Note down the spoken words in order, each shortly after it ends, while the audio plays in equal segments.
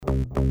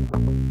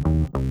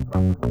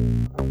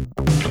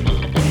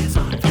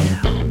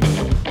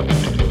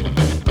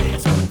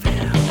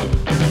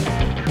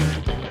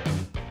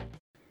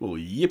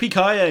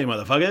Yippee-ki-yay,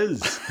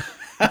 motherfuckers!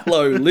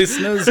 Hello,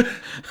 listeners,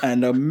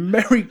 and a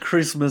Merry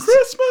Christmas.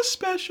 Christmas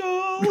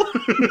special!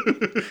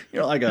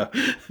 You're like a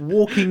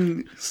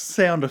walking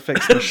sound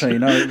effects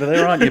machine over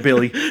there, aren't you,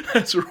 Billy?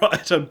 That's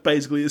right, I'm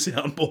basically a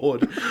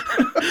soundboard.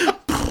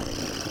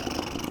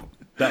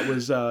 That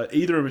was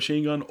either a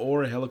machine gun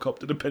or a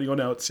helicopter, depending on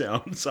how it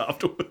sounds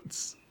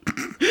afterwards.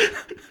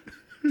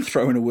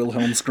 Throw in a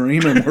Wilhelm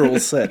scream and we're all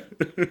set.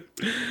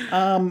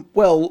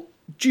 Well,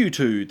 due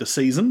to the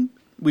season,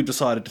 we've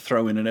decided to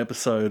throw in an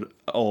episode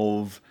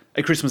of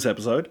a Christmas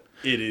episode.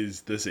 It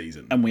is the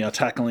season. And we are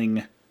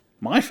tackling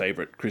my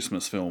favourite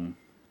Christmas film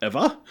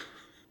ever,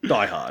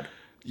 Die Hard.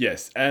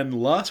 Yes, and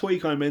last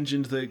week I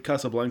mentioned that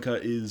Casablanca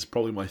is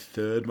probably my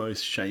third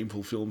most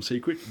shameful film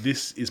secret.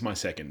 This is my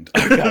second.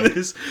 Okay.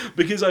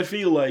 Because I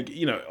feel like,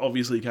 you know,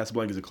 obviously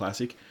Casablanca is a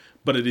classic,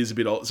 but it is a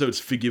bit old, so it's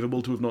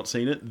forgivable to have not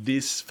seen it.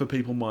 This, for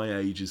people my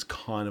age, is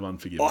kind of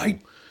unforgivable. I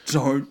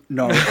don't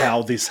know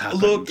how this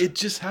happened. Look, it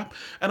just happened.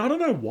 And I don't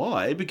know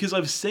why, because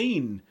I've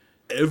seen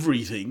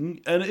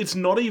everything, and it's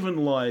not even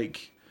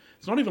like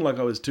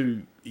I was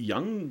too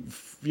young,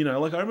 you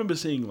know, like I remember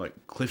seeing like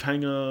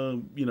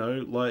Cliffhanger, you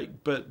know,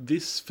 like, but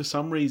this for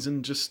some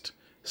reason just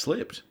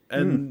slipped.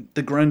 And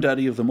the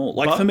granddaddy of them all.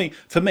 Like,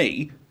 for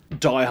me,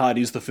 Die Hard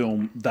is the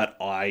film that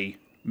I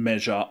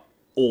measure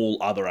all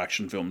other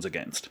action films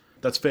against.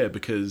 That's fair,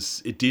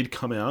 because it did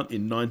come out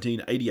in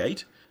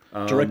 1988.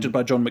 Directed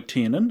by John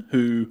McTiernan,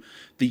 who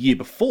the year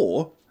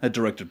before had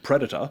directed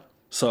Predator,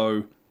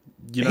 so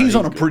you know, he's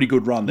on a pretty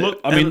good run there.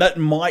 Look, I mean, that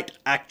might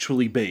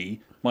actually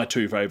be my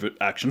two favourite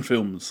action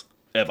films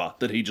ever,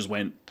 that he just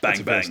went bang,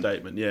 that's a bang. Fair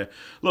statement, yeah.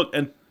 Look,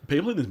 and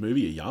people in this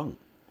movie are young.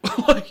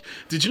 Like,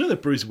 did you know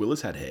that Bruce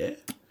Willis had hair?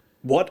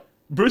 What?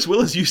 Bruce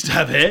Willis used to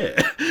have hair.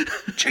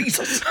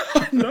 Jesus.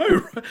 I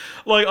know.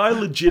 Like, I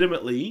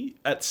legitimately,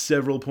 at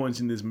several points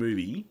in this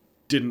movie,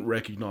 didn't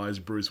recognise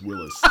Bruce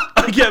Willis.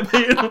 I get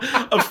me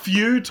a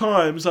few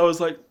times. I was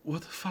like,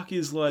 "What the fuck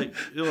is like?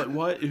 You're like,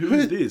 why? Who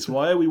is this?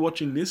 Why are we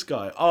watching this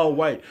guy? Oh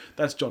wait,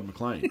 that's John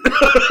McClane."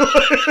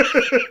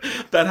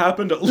 That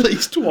happened at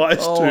least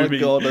twice to me. Oh my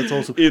god, that's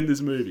awesome! In this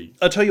movie,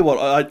 I tell you what,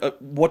 I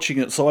watching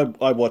it. So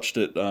I watched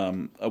it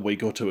a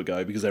week or two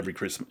ago, because every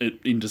Christmas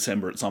in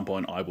December at some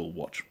point I will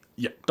watch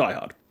Die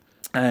Hard,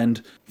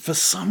 and for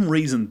some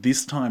reason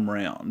this time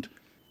round,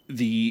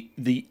 the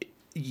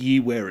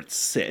year where it's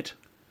set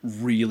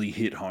really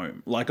hit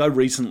home. Like, I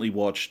recently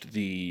watched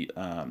the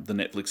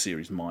Netflix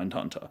series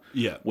Mindhunter,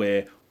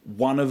 where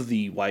one of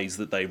the ways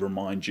that they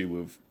remind you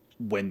of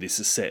when this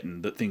is set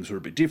and that things were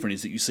a bit different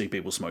is that you see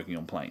people smoking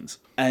on planes.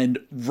 And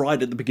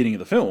right at the beginning of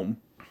the film,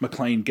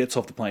 McClane gets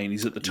off the plane,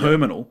 he's at the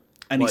terminal,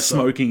 and he's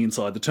smoking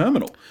inside the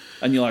terminal.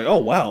 And you're like, oh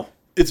wow.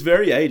 It's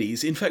very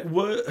 80s. In fact,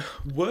 were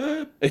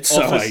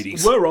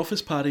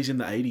office parties in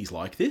the 80s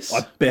like this?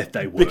 I bet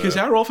they were. Because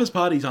our office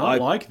parties aren't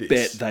like this. I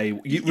bet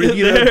they...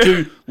 You don't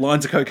do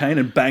lines of cocaine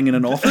and bang in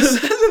an office?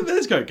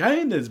 There's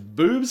cocaine, there's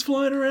boobs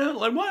flying around.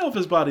 Like, my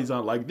office parties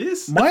aren't like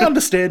this. My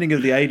understanding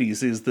of the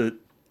 80s is that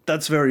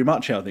that's very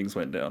much how things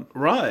went down.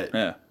 Right.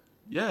 Yeah.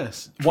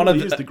 Yes. One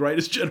of the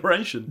greatest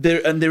generation.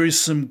 There is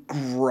some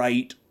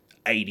great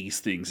 80s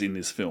things in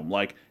this film.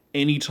 Like,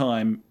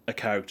 anytime a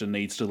character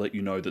needs to let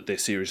you know that they're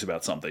serious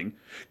about something,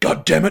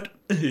 God damn it!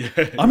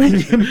 Yeah. I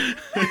mean,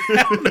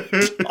 how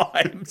many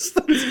times?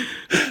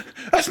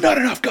 That's not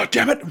enough, God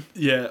damn it!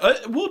 Yeah.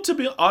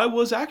 I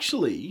was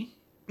actually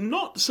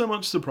not so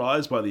much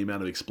surprised by the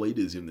amount of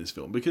expletives in this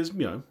film, because,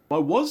 you know, I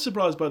was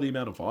surprised by the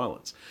amount of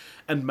violence.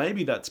 And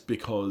maybe that's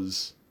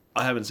because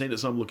I haven't seen it,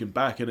 so I'm looking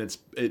back, and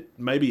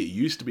maybe it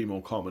used to be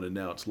more common and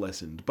now it's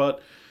lessened.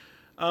 But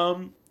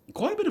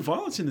quite a bit of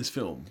violence in this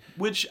film,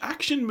 which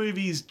action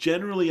movies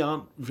generally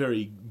aren't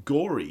very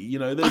gory. You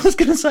know, I was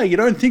going to say, you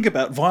don't think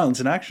about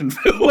violence in action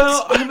films.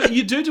 Well, I mean,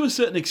 you do to a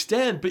certain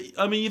extent, but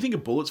I mean, you think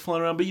of bullets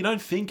flying around, but you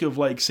don't think of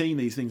like seeing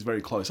these things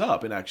very close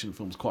up in action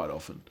films quite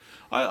often.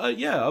 I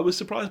was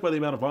surprised by the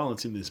amount of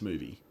violence in this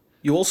movie.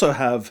 You also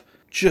have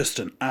just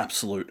an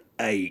absolute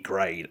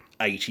A-grade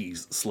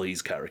 80s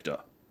sleaze character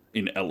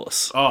in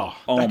Ellis. Oh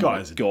that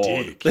guy's a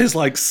dick. There's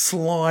like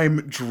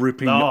slime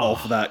dripping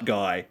off that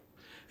guy.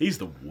 He's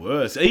the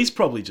worst. He's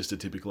probably just a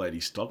typical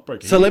 80s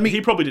stockbroker. So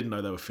he probably didn't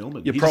know they were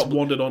filming. He just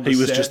wandered on the set.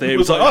 He was just there. He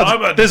was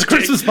like, there's a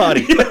Christmas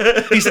party.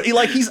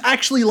 He's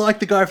actually like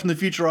the guy from the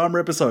Futurama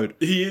episode.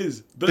 He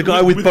is. The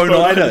guy with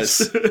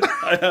bonitis.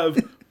 I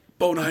have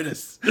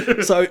bonitis.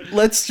 So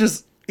let's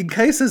just, in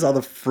case there's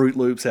other Fruit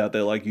Loops out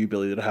there like you,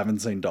 Billy, that haven't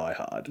seen Die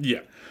Hard.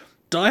 Yeah.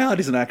 Die Hard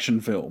is an action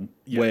film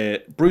where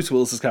Bruce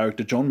Willis's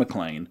character, John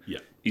McClane,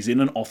 is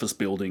in an office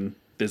building.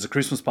 There's a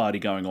Christmas party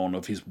going on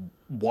of his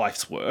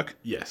wife's work.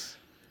 Yes.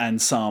 And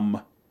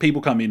some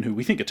people come in who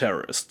we think are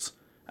terrorists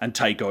and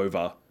take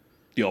over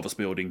the office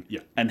building. Yeah.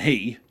 And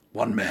he,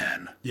 one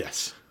man,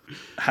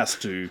 has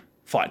to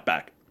fight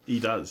back. He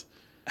does.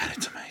 And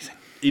it's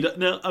amazing.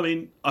 Now, I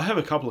mean, I have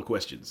a couple of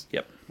questions.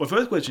 Yep. My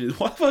first question is,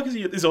 why the fuck is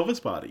he at this office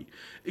party?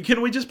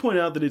 Can we just point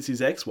out that it's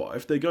his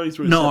ex-wife? They're going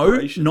through a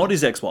separation. No, not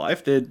his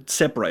ex-wife. They're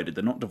separated.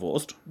 They're not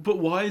divorced. But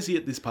why is he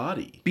at this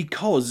party?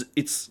 Because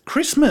it's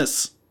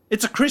Christmas.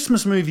 It's a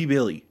Christmas movie,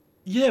 Billy.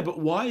 Yeah, but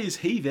why is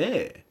he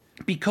there?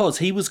 Because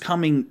he was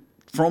coming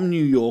from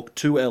New York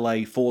to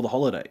LA for the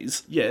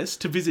holidays. Yes,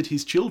 to visit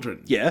his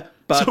children. Yeah,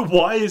 but So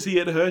why is he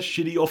at her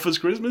shitty office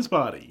Christmas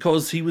party?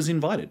 because he was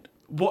invited.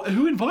 What?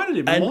 Who invited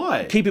him? And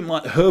Why? keep in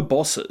mind, her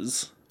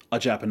bosses are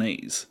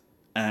Japanese,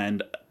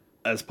 and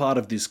as part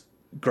of this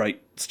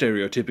great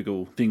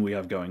stereotypical thing we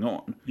have going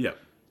on, Yeah.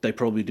 they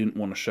probably didn't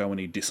want to show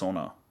any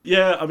dishonor.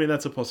 Yeah, I mean,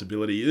 that's a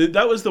possibility.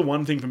 That was the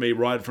one thing for me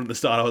right from the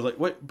start. I was like,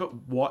 wait, but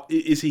what?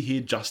 Is he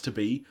here just to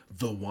be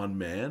the one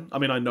man? I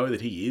mean, I know that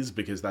he is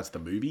because that's the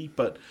movie,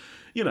 but,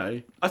 you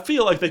know, I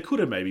feel like they could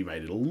have maybe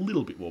made it a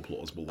little bit more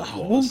plausible than it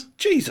Well, was.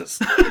 Jesus.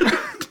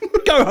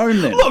 Go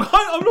home then. Look,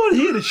 I'm not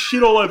here to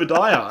shit all over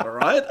Die Hard, all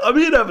right? I'm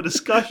here to have a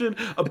discussion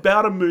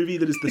about a movie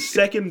that is the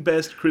second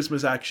best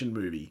Christmas action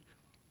movie.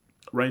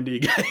 Reindeer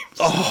Games.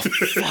 Oh,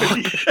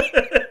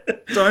 fuck.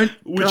 Can't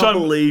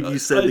believe you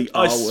said the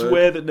R I word.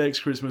 swear that next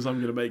Christmas I'm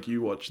going to make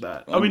you watch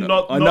that. I mean,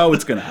 I know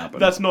it's going to happen.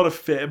 That's not a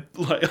fair,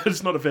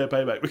 it's not a fair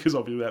payback because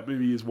obviously that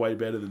movie is way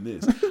better than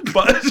this.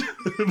 But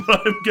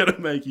I'm going to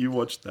make you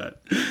watch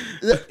that.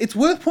 It's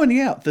worth pointing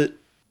out that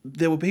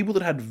there were people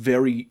that had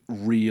very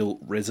real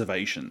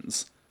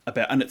reservations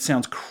about, and it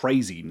sounds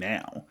crazy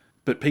now,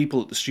 but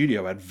people at the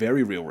studio had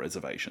very real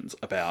reservations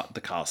about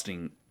the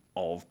casting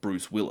of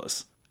Bruce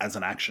Willis as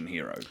an action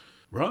hero.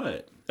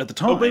 Right. At the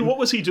time, I mean, what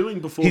was he doing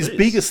before his this?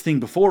 biggest thing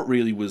before it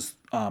really was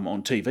on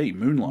TV,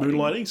 Moonlighting.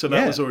 Moonlighting? So that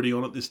Yeah. was already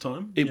on at this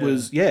time? It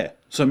was, yeah.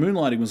 So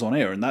Moonlighting was on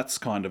air, and that's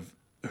kind of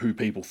who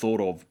people thought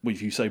of.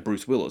 If you say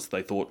Bruce Willis,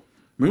 they thought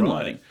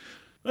Moonlighting.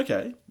 Right.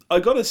 Okay. I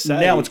got to say...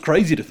 Now it's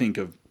crazy to think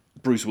of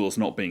Bruce Willis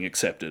not being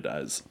accepted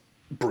as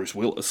Bruce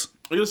Willis.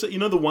 I gotta say, you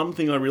know the one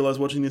thing I realised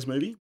watching this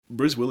movie?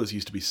 Bruce Willis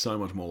used to be so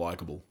much more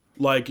likeable.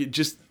 Like,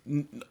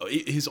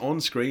 his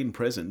on-screen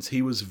presence,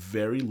 he was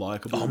very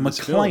likeable. Oh, in this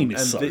McClane film.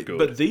 is so good.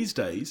 But these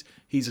days,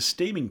 he's a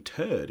steaming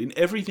turd. In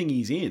everything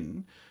he's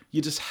in,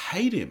 you just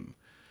hate him.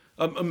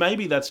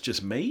 Maybe that's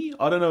just me.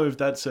 I don't know if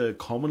that's a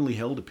commonly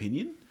held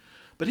opinion.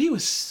 But he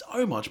was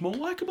so much more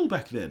likeable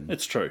back then.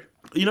 It's true.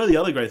 You know the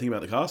other great thing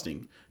about the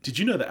casting? Did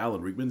you know that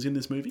Alan Rickman's in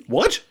this movie?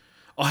 What?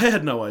 I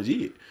had no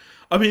idea.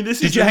 I mean, this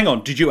is... Did you hang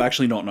on? Did you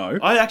actually not know?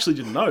 I actually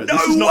didn't know. This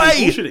No is not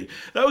way! bullshitting.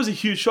 That was a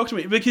huge shock to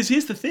me. Because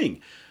here's the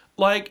thing.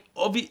 Like,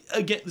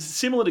 again,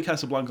 similar to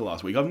Casablanca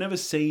last week, I've never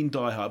seen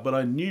Die Hard, but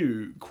I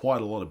knew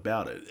quite a lot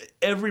about it.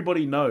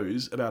 Everybody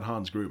knows about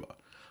Hans Gruber.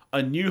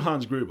 I knew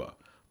Hans Gruber.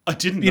 I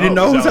didn't You didn't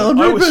know it was Alan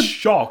I Rickman? was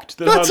shocked.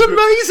 That's Hans Gruber-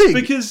 amazing!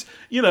 Because,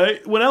 you know,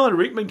 when Alan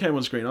Rickman came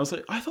on screen, I was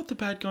like, I thought the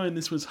bad guy in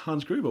this was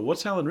Hans Gruber.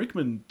 What's Alan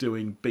Rickman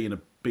doing being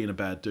a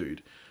bad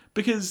dude?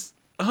 Because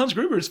Hans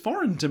Gruber is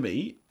foreign to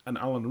me, and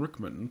Alan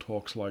Rickman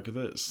talks like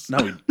this. No,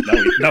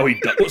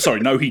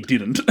 he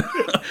didn't.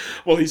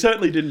 Well, he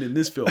certainly didn't in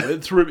this film.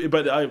 It threw,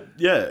 but I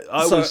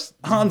was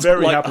Hans,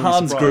 very like happily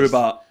Hans surprised.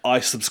 Gruber, I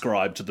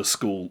subscribe to the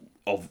school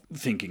of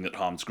thinking that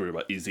Hans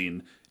Gruber he's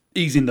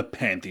in the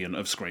pantheon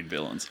of screen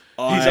villains.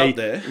 He's I up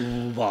there.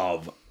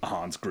 love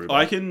Hans Gruber.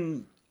 I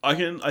think I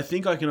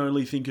can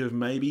only think of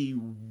maybe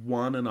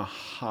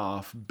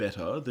 1.5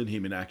 better than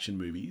him in action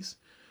movies.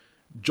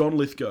 John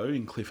Lithgow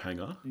in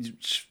Cliffhanger.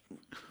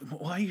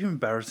 Why are you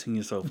embarrassing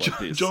yourself like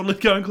this? John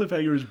Lithgow in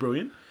Cliffhanger is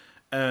brilliant,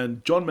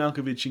 and John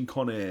Malkovich in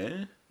Con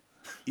Air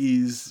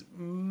is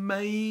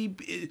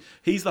maybe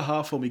he's the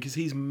half for me because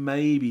he's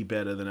maybe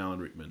better than Alan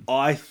Rickman.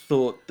 I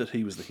thought that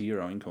he was the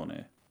hero in Con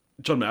Air.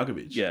 John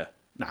Malkovich. Yeah.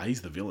 Nah,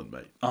 he's the villain,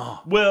 mate.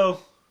 Oh.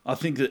 Well, I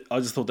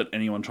just thought that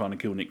anyone trying to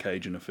kill Nick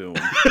Cage in a film.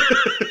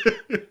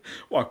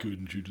 why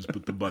couldn't you just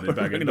put the money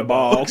back in in the the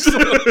box?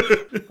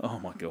 box. Oh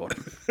my god.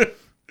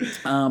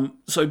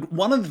 So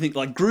one of the things,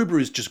 like Gruber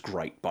is just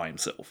great by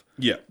himself.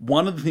 Yeah.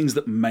 One of the things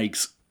that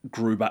makes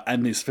Gruber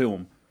and this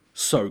film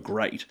so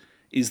great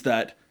is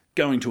that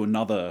going to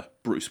another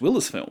Bruce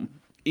Willis film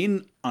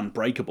in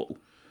Unbreakable,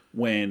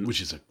 Which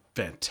is a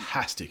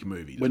fantastic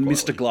movie. when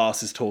Mr.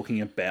 Glass is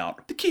talking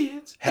about The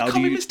kids, How they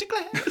call do me you- Mr.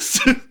 Glass.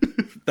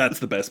 that's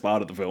the best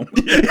part of the film.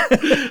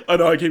 I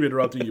know I keep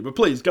interrupting you, but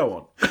please go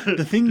on.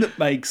 The thing that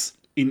makes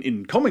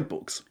in comic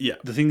books, Yeah.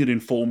 the thing that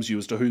informs you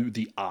as to who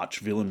the arch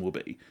villain will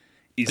be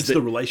It's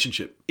the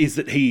relationship. is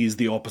that he is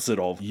the opposite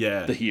of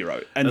the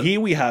hero. And here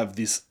we have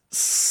this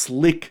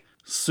slick,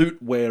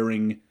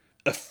 suit-wearing,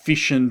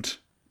 efficient,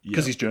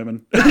 because he's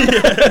German,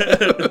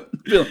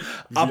 villain,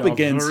 up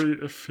against, very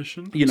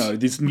efficient.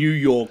 this New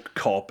York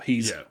cop.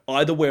 He's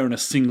either wearing a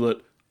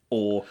singlet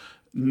or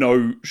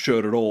no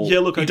shirt at all. Yeah,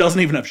 look, he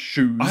doesn't even have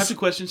shoes. I have to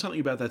question something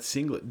about that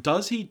singlet.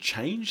 Does he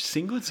change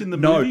singlets in the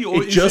No, movie,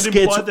 or it is just it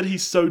implied gets- that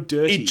he's so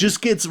dirty? It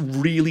just gets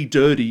really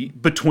dirty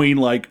between,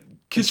 like,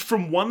 because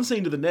from one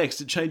scene to the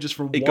next, it changes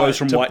from it goes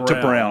from white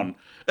to brown.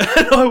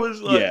 And I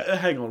was like, Yeah.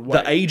 hang on,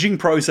 wait. The aging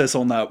process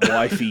on that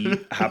wifey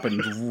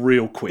happened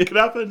real quick. It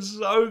happens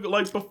so,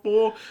 like,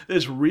 before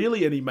there's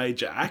really any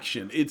major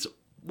action, it's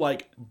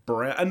like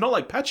brown, and not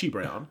like patchy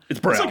brown. It's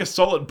brown. It's like a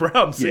solid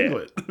brown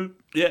singlet.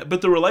 Yeah,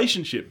 but the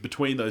relationship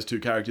between those two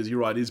characters, you're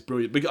right, is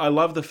brilliant. Because I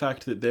love the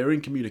fact that they're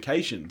in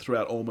communication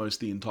throughout almost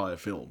the entire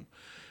film.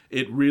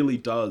 It really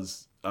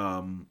does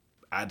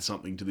add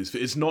something to this.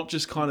 It's not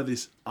just kind of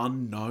this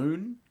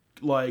unknown.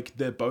 like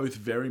they're both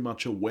very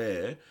much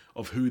aware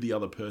of who the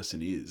other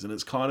person is, and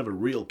it's kind of a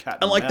real cat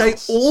and like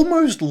mouse. they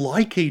almost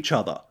like each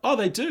other. Oh,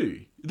 they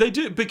do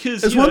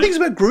because There's one thing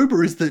about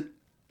Gruber is that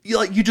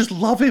you just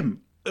love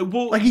him.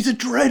 well, Like, he's a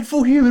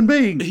dreadful human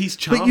being. he's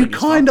charming, but you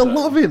as kind of fuck,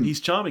 though. love him. He's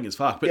charming as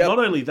fuck. But Yep. not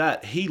only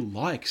that, he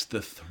likes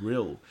the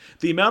thrill.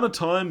 The amount of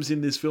times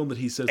in this film that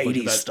he says like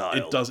 80s that,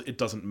 style. it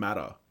doesn't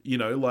matter. You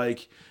know,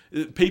 like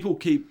people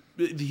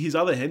his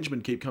other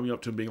henchmen keep coming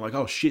up to him being like,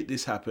 "Oh shit,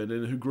 this happened,"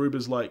 and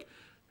Gruber's like,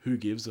 "Who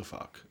gives a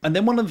fuck?" And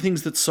then one of the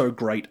things that's so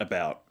great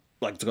about,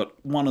 like, it's got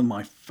one of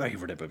my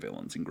favourite ever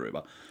villains in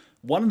Gruber.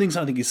 One of the things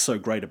I think is so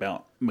great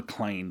about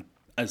McClane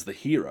as the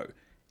hero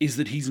is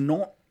that he's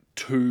not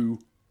too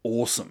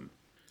awesome.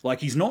 Like,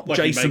 he's not Like,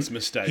 he Jason. makes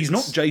mistakes. He's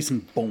not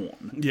Jason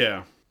Bourne.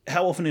 Yeah.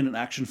 How often in an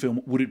action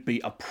film would it be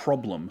a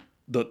problem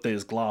that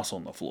there's glass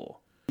on the floor?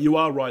 You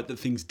are right that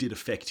things did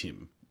affect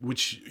him,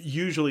 which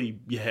usually,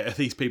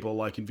 these people are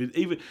like,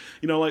 even,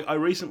 you know, like I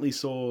recently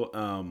saw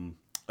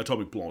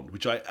Atomic Blonde,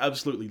 which I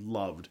absolutely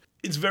loved.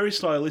 It's very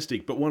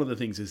stylistic, but one of the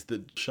things is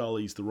that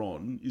Charlize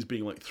Theron is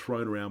being like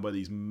thrown around by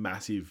these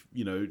massive,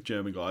 you know,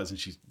 German guys, and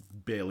she's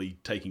barely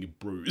taking a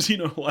bruise, you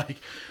know, like,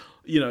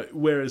 you know,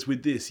 whereas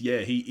with this,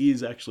 he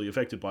is actually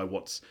affected by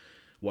what's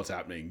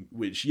happening,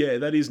 which,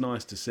 that is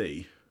nice to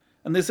see.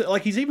 And there's,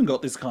 like, he's even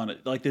got this kind of,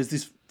 like, there's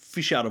this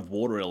fish out of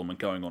water element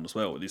going on as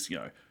well with this, you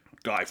know,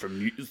 guy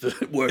from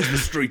that works the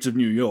streets of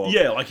New York.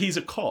 Yeah, like he's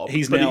a cop.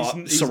 He's but now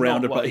he's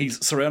surrounded not,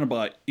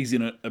 by he's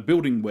in a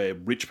building where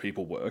rich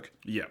people work,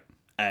 Yeah.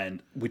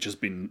 and which has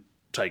been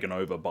taken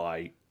over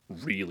by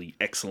really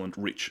excellent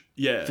rich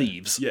Yeah.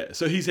 thieves. Yeah.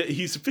 So he's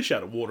a fish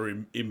out of water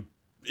in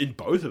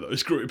both of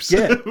those groups.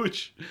 Yeah.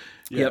 Which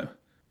Yep.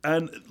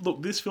 And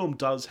look, this film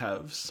does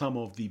have some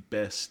of the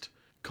best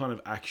kind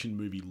of action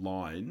movie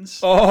lines.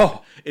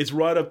 Oh, It's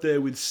right up there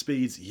with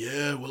Speed's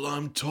 "Yeah, well,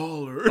 I'm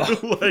taller."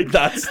 like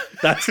that's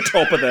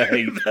top of the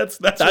heap. that's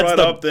That's right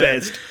the up there.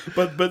 best.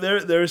 But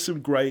there is some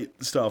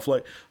great stuff.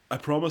 Like, "I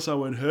promise I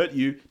won't hurt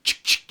you."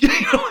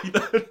 Like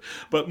that.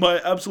 But my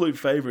absolute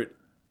favorite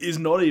is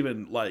not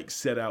even like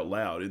said out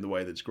loud in the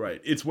way that's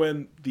great. It's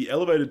when the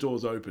elevator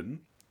doors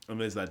open and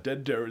there's that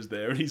dead terrorist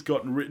there, and he's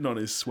got written on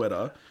his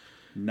sweater,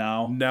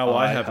 Now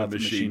I have a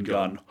machine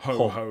gun.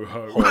 Ho, ho,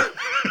 ho.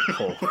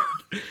 Ho.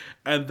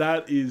 And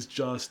that is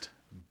just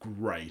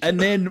great. And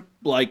then,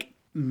 like,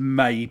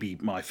 maybe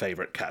my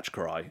favourite catch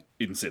cry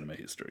in cinema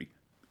history.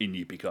 In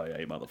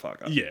Yippee-ki-yay,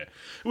 motherfucker. Yeah.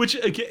 Which,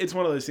 again, it's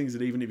one of those things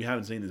that even if you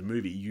haven't seen this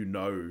movie, you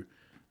know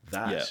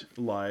that. Yeah.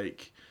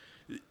 Like,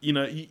 you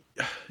know,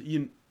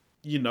 you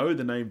know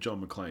the name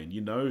John McClane.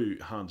 You know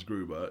Hans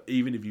Gruber,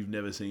 even if you've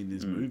never seen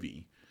this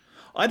movie.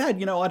 I'd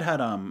had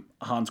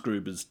Hans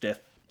Gruber's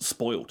death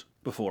spoilt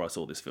before I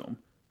saw this film,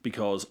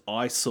 because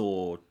I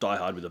saw Die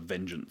Hard with a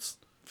Vengeance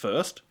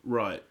first.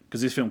 Right.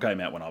 Because this film came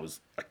out when I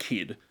was a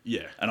kid.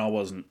 Yeah. And it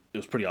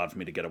was pretty hard for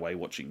me to get away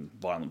watching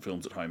violent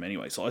films at home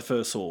anyway. So I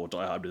first saw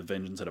Die Hard with a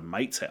Vengeance at a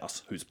mate's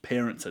house whose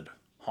parents had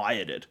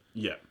hired it.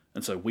 Yeah.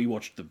 And so we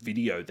watched the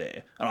video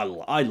there.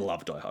 And I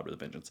love Die Hard with a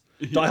Vengeance.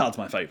 Die Hard's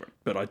my favourite,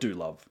 but I do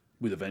love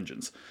With a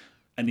Vengeance.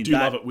 And in Do you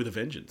love it with a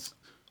vengeance?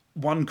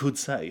 one could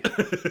say.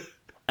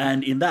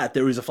 And in that,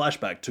 there is a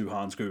flashback to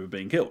Hans Gruber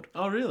being killed.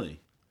 Oh,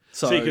 really?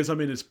 So, See, because I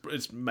mean,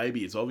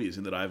 it's obvious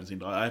in that I haven't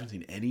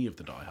seen any of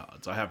the Die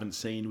Hards. I haven't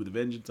seen With a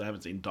Vengeance. I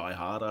haven't seen Die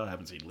Harder. I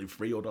haven't seen Live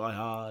Free or Die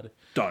Hard.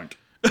 don't.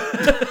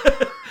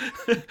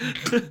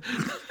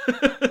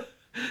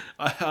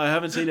 I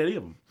haven't seen any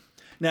of them.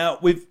 Now,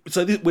 we're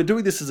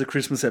doing this as a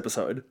Christmas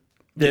episode.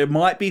 There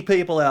might be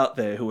people out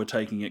there who are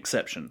taking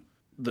exception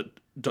that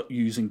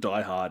using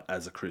Die Hard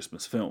as a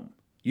Christmas film.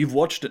 You've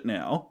watched it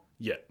now.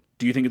 Yeah.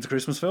 Do you think it's a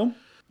Christmas film?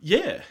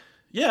 Yeah.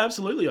 Yeah,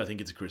 absolutely. I think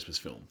it's a Christmas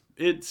film.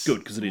 It's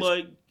Good, 'cause it is.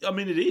 Like, I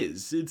mean, it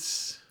is.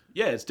 It's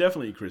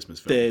definitely a Christmas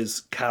film.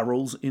 There's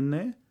carols in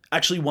there.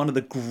 Actually, one of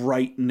the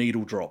great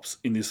needle drops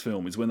in this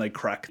film is when they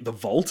crack the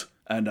vault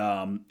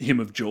and Hymn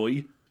of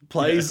Joy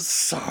plays.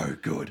 Yeah. So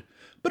good.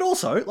 But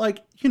also, like,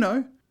 you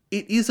know,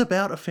 it is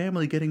about a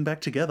family getting back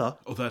together.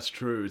 Oh, that's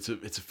true. It's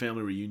a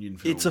family reunion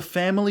film. It's a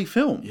family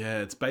film. Yeah,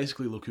 it's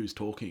basically Look Who's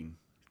Talking.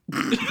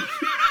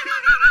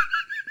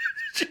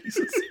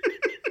 Jesus.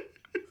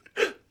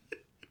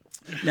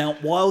 Now,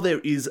 while there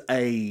is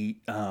a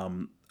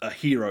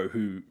hero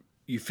who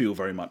you feel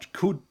very much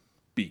could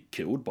be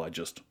killed by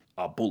just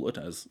a bullet,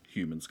 as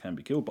humans can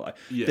be killed by,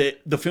 Yeah.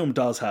 the film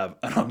does have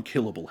an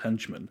unkillable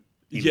henchman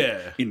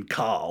Yeah. in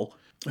Carl,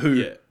 who,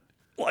 Yeah.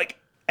 like,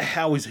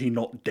 how is he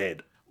not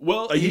dead?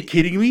 Well, Are you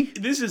kidding me?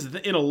 This is,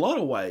 in a lot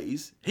of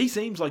ways, he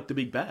seems like the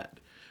big bad.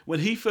 When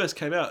he first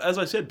came out, as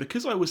I said,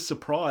 because I was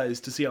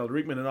surprised to see Alan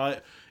Rickman,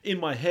 and in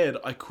my head,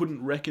 I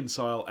couldn't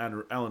reconcile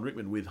Alan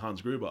Rickman with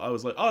Hans Gruber. I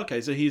was like, oh, okay,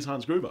 so he's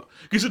Hans Gruber.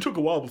 Because it took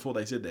a while before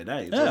they said their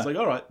names. I was like,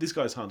 all right, this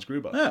guy's Hans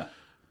Gruber. Yeah.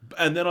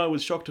 And then I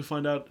was shocked to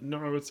find out,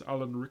 no, it's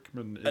Alan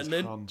Rickman is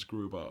then- Hans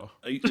Gruber.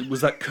 Was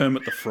that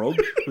Kermit the Frog?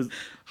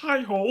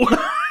 Hi-ho.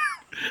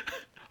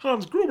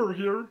 Hans Gruber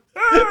here.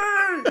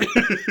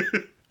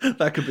 Hey!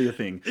 That could be a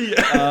thing.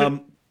 Yeah.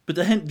 But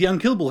the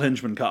unkillable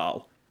henchman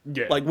Carl,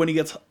 Yeah. like when he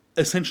gets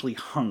essentially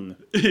hung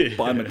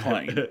by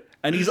McClane,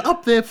 And he's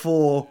up there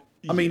for...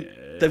 I mean,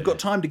 they've got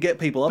time to get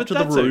people up to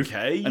the that's roof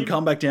okay. and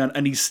come back down,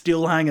 and he's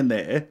still hanging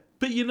there.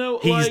 But, you know,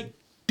 He's like...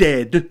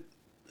 dead.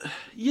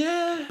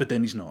 Yeah. But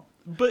then he's not.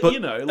 But you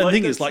know, like, the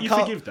thing is, like, you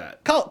Carl, forgive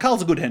that.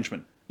 Carl's a good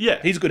henchman. Yeah.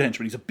 He's a good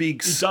henchman. He's a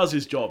big... He does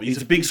his job.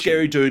 He's a big,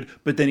 scary dude,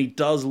 but then he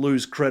does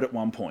lose credit at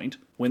one point.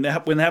 When they're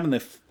having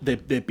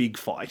their big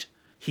fight,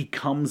 he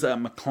comes at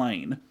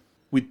McClane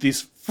with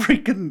this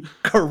freaking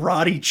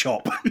karate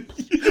chop,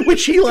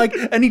 which he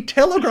and he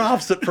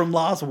telegraphs it from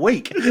last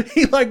week.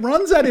 He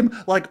runs at him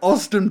like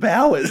Austin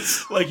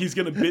Powers. Like he's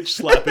going to bitch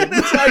slap him.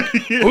 It's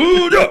like,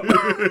 ooh,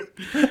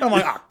 no. I'm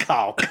like, oh,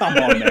 Carl, come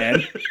on,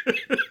 man.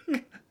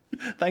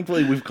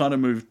 Thankfully, we've kind of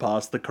moved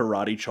past the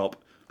karate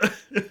chop.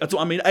 That's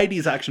what I mean.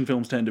 80s action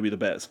films tend to be the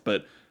best,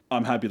 but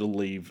I'm happy to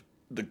leave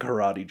the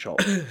karate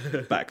chop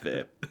back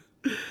there.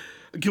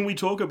 Can we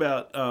talk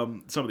about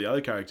some of the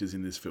other characters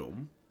in this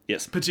film?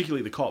 Yes.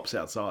 Particularly the cops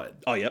outside.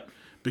 Oh, yep.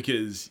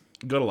 Because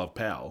you gotta love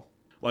Powell.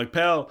 Like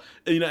Powell,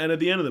 you know, and at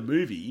the end of the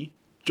movie,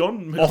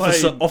 John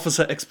McClane...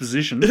 Officer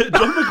exposition.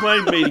 John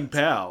McClane meeting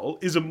Powell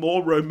is a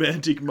more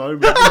romantic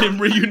moment than him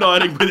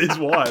reuniting with his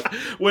wife.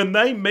 When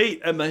they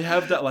meet and they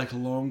have that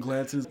long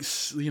glance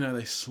and, you know,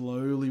 they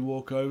slowly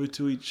walk over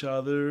to each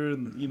other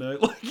and, you know,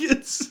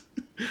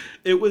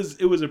 it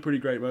was a pretty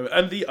great moment.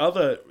 And the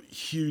other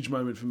huge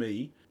moment for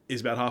me is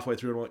about halfway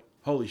through and I'm like,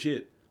 holy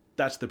shit,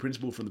 that's the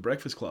principal from The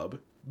Breakfast Club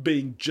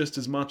being just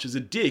as much as a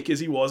dick as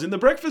he was in The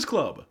Breakfast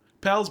Club.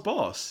 Powell's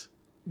boss.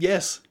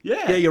 Yes.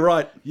 Yeah. Yeah, you're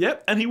right.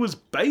 Yep, and he was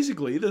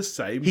basically the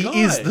same guy.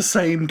 He is the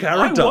same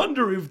character. I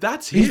wonder if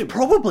that's him. He's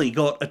probably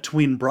got a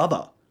twin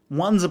brother.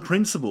 One's a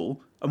principal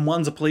and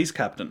one's a police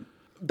captain.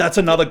 That's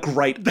another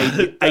great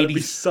 80s... That'd be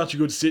such a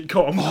good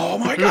sitcom. Oh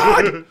my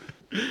god!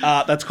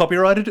 That's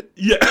copyrighted.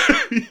 Yeah.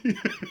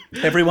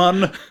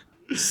 Everyone,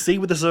 see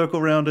with the circle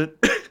around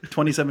it.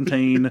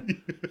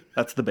 2017.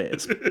 That's The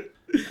Bears.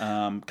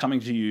 Coming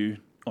to you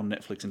on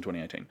Netflix in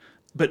 2018.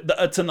 But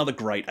it's another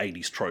great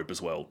 80s trope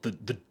as well. The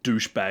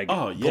douchebag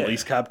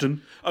police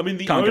captain. I mean,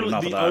 the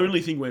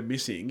only thing we're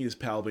missing is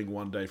Powell being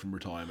one day from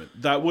retirement.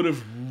 That would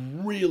have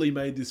really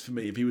made this for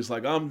me if he was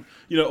like, I'm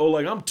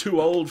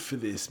too old for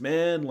this,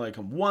 man. Like,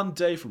 I'm one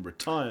day from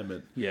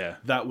retirement. Yeah.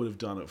 That would have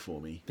done it for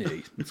me. Yeah,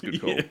 it's a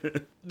good call. Yeah.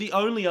 The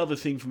only other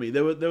thing for me,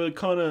 there were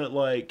kind of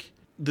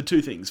the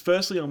two things.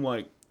 Firstly, I'm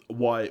like,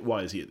 why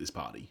is he at this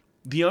party?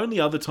 The only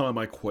other time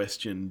I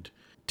questioned...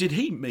 Did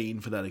he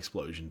mean for that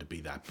explosion to be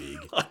that big?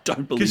 I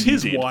don't believe because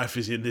his wife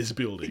is in this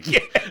building. Yeah.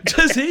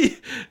 Does he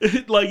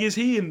is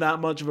he in that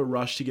much of a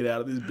rush to get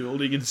out of this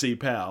building and see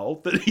Powell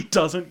that he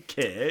doesn't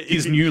care?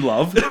 His new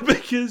love?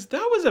 Because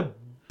that was a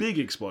big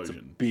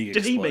explosion.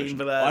 Did he mean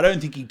for that? I don't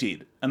think he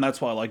did. And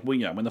that's why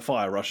when the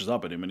fire rushes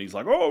up at him and he's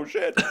like, oh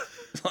shit.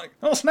 It's like,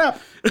 oh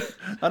snap.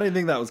 I didn't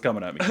think that was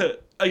coming at me.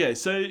 Okay,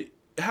 so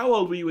how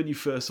old were you when you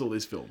first saw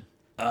this film?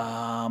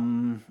 I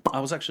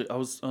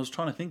was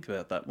trying to think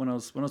about that when I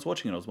was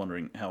watching it. I was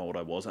wondering how old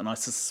I was, and I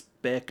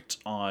suspect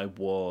I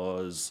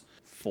was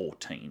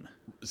 14.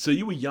 So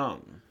you were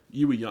young.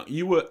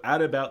 You were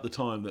at about the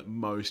time that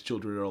most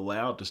children are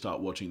allowed to start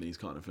watching these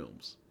kind of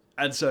films.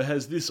 And so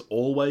has this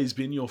always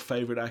been your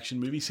favourite action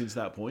movie since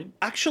that point?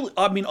 Actually,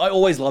 I mean, I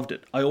always loved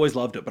it,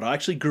 but I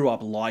actually grew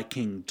up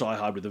liking Die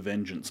Hard with a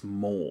Vengeance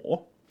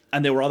more.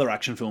 And there were other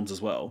action films as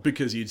well.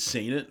 Because you'd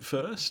seen it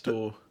first,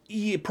 or...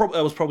 Yeah, it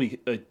probably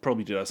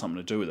did have something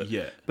to do with it.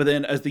 Yeah. But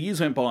then as the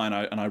years went by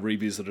and I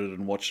revisited it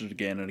and watched it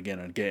again and again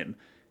and again,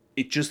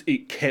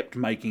 it kept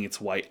making its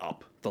way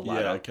up the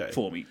ladder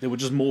for me. There were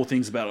just more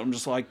things about it. I'm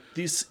just like,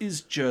 this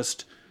is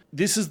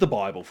the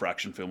Bible for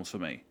action films for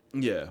me.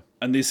 Yeah.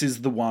 And this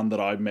is the one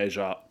that I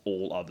measure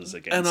all others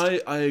against.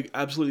 And I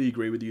absolutely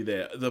agree with you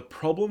there. The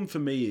problem for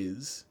me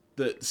is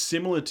that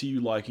similar to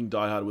you liking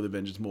Die Hard with a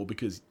Vengeance more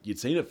because you'd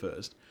seen it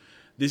first,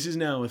 this is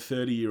now a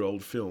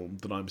 30-year-old film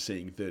that I'm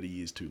seeing 30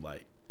 years too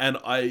late. And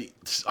I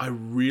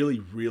really,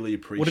 really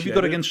appreciate it. What have you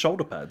got against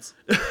shoulder pads?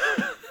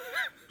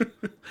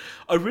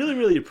 I really,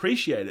 really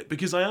appreciate it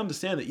because I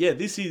understand that, yeah,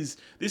 this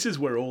is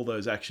where all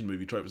those action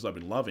movie tropes I've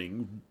been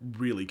loving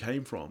really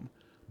came from.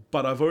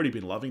 But I've already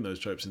been loving those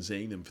tropes and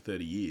seeing them for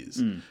 30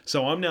 years.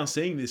 So I'm now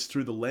seeing this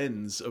through the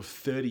lens of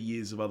 30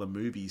 years of other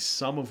movies,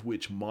 some of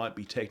which might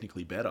be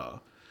technically better.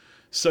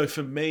 So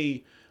for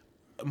me...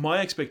 my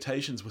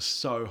expectations were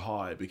so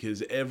high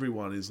because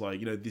everyone is like,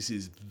 you know, this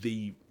is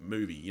the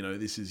movie, you know,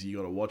 you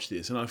got to watch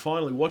this. And I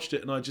finally watched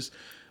it and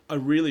I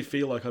really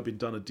feel like I've been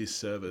done a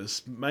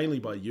disservice, mainly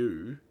by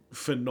you,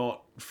 for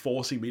not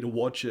forcing me to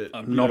watch it.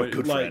 I'm not a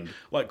good friend.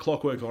 Like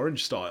Clockwork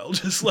Orange style,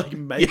 just like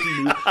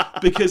making me,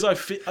 because I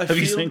feel... Have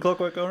you seen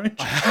Clockwork Orange?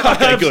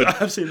 Okay, good. I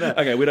have seen that.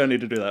 Okay, we don't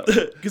need to do that.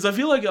 Because I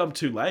feel like I'm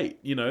too late,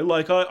 you know,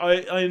 like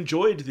I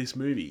enjoyed this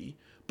movie,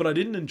 but I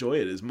didn't enjoy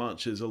it as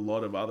much as a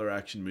lot of other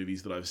action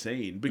movies that I've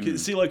seen.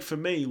 Because, see, like, for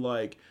me,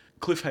 like,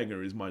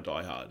 Cliffhanger is my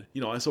Die Hard.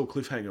 You know, I saw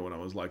Cliffhanger when I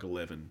was, like,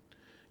 11.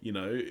 You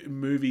know,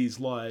 movies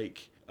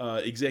like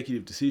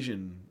Executive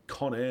Decision,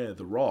 Con Air,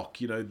 The Rock,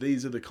 you know,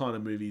 these are the kind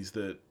of movies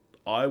that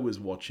I was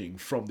watching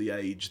from the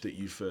age that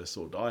you first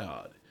saw Die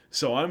Hard.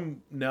 So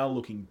I'm now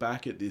looking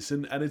back at this,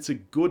 and it's a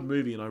good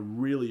movie, and I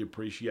really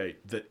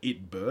appreciate that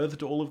it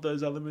birthed all of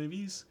those other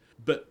movies.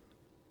 But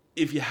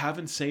if you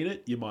haven't seen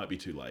it, you might be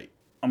too late.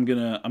 I'm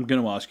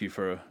gonna ask you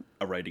for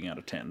a rating out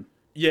of 10.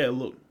 Yeah,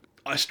 look,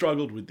 I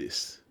struggled with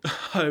this.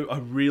 I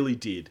really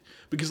did.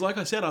 Because like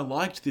I said, I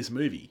liked this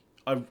movie.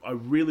 I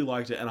really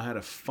liked it, and I had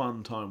a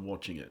fun time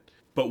watching it.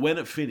 But when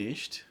it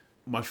finished,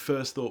 my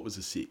first thought was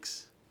a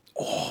 6.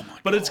 Oh my god.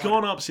 But it's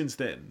gone up since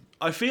then.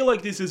 I feel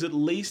like this is at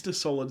least a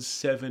solid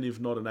 7, if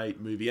not an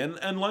 8 movie.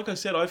 And like I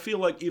said, I feel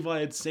like if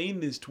I had seen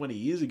this 20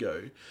 years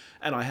ago,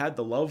 and I had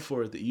the love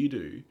for it that you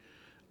do,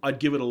 I'd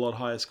give it a lot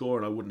higher score,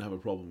 and I wouldn't have a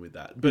problem with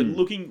that. But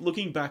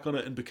looking back on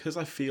it, and because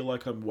I feel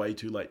like I'm way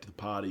too late to the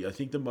party, I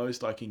think the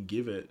most I can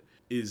give it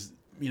is,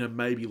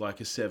 maybe like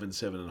a 7,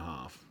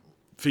 7.5.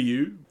 For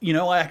you?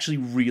 I actually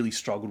really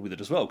struggled with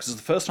it as well, because it's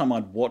the first time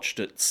I'd watched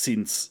it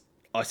since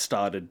I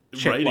started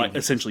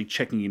essentially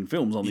checking in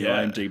films on the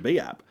IMDb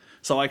app.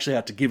 So I actually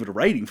had to give it a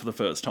rating for the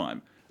first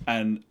time.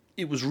 And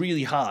it was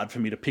really hard for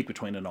me to pick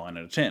between a 9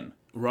 and a 10.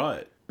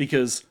 Right.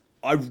 Because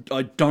I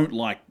don't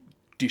like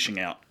dishing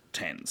out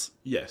 10s.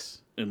 Yes.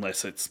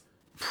 Unless it's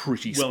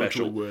pretty Well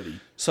special. and truly worthy.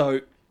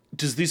 So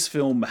does this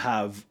film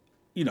have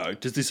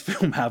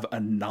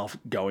enough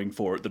going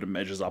for it that it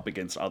measures up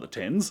against other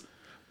 10s?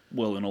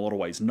 Well, in a lot of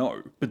ways,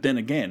 no. But then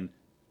again,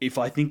 if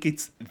I think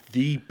it's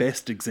the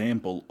best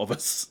example of a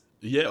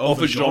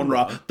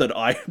genre that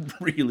I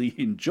really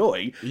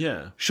enjoy,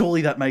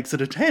 surely that makes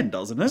it a 10,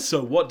 doesn't it?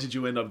 So what did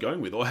you end up going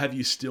with? Or have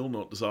you still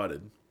not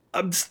decided?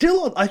 I'm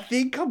still, I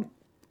think I'm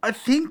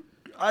going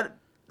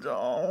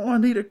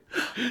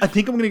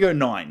to go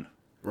 9.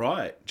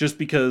 Right. Just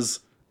because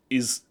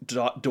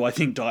do I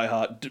think Die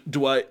Hard,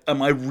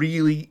 am I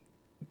really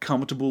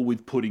comfortable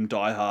with putting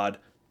Die Hard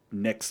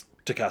next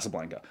to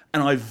Casablanca?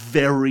 And I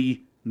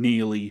very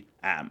nearly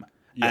am.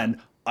 Yeah. And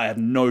I have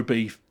no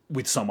beef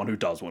with someone who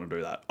does want to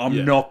do that.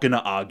 I'm not going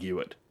to argue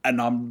it.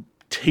 And I'm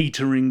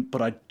teetering,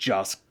 but I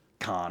just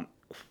can't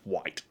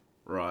quite.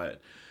 Right.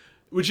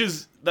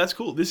 That's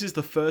cool. This is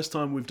the first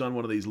time we've done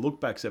one of these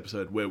look-backs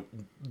episode where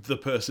the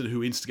person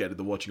who instigated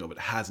the watching of it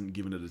hasn't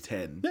given it a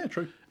 10. Yeah,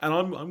 true. And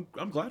I'm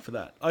glad for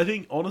that. I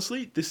think,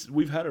 honestly,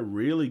 we've had a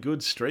really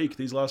good streak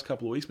these last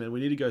couple of weeks, man. We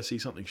need to go see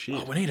something shit.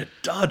 Oh, we need a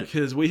dud.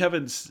 Because we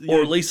haven't...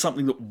 Or at least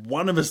something that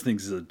one of us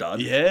thinks is a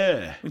dud.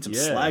 Yeah. We need some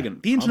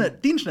slagging. The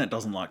internet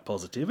doesn't like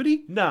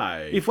positivity.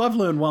 No. If I've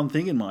learned one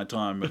thing in my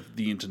time of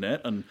the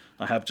internet, and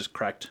I have just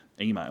cracked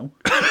email...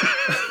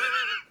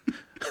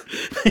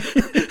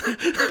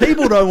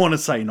 People don't want to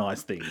say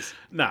nice things.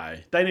 No,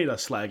 they need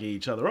us slagging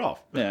each other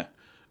off. Yeah.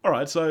 All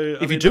right, so...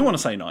 If you do want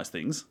to say nice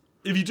things...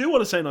 If you do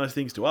want to say nice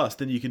things to us,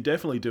 then you can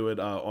definitely do it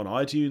on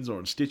iTunes or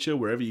on Stitcher,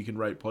 wherever you can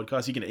rate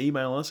podcasts. You can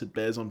email us at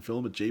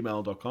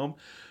bearsonfilm@gmail.com,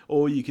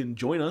 or you can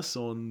join us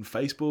on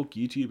Facebook,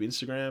 YouTube,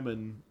 Instagram,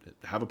 and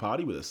have a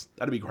party with us.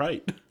 That'd be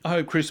great. I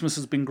hope Christmas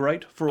has been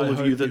great for all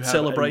of you that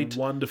celebrate a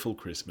wonderful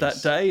Christmas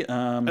that day.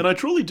 And I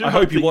truly do. I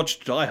hope you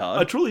watched Die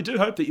Hard. I truly do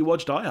hope that you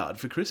watch Die Hard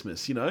for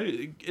Christmas.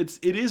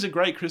 It is a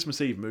great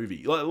Christmas Eve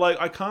movie. Like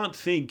I can't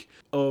think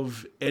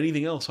of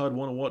anything else I'd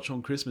want to watch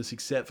on Christmas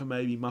except for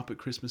maybe Muppet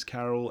Christmas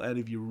Carol, and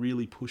if you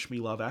really push me,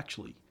 Love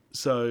Actually.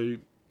 So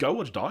go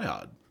watch Die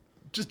Hard.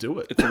 Just do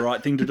it. It's the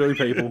right thing to do,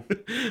 people.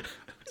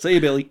 See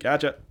you, Billy.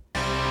 Catch ya.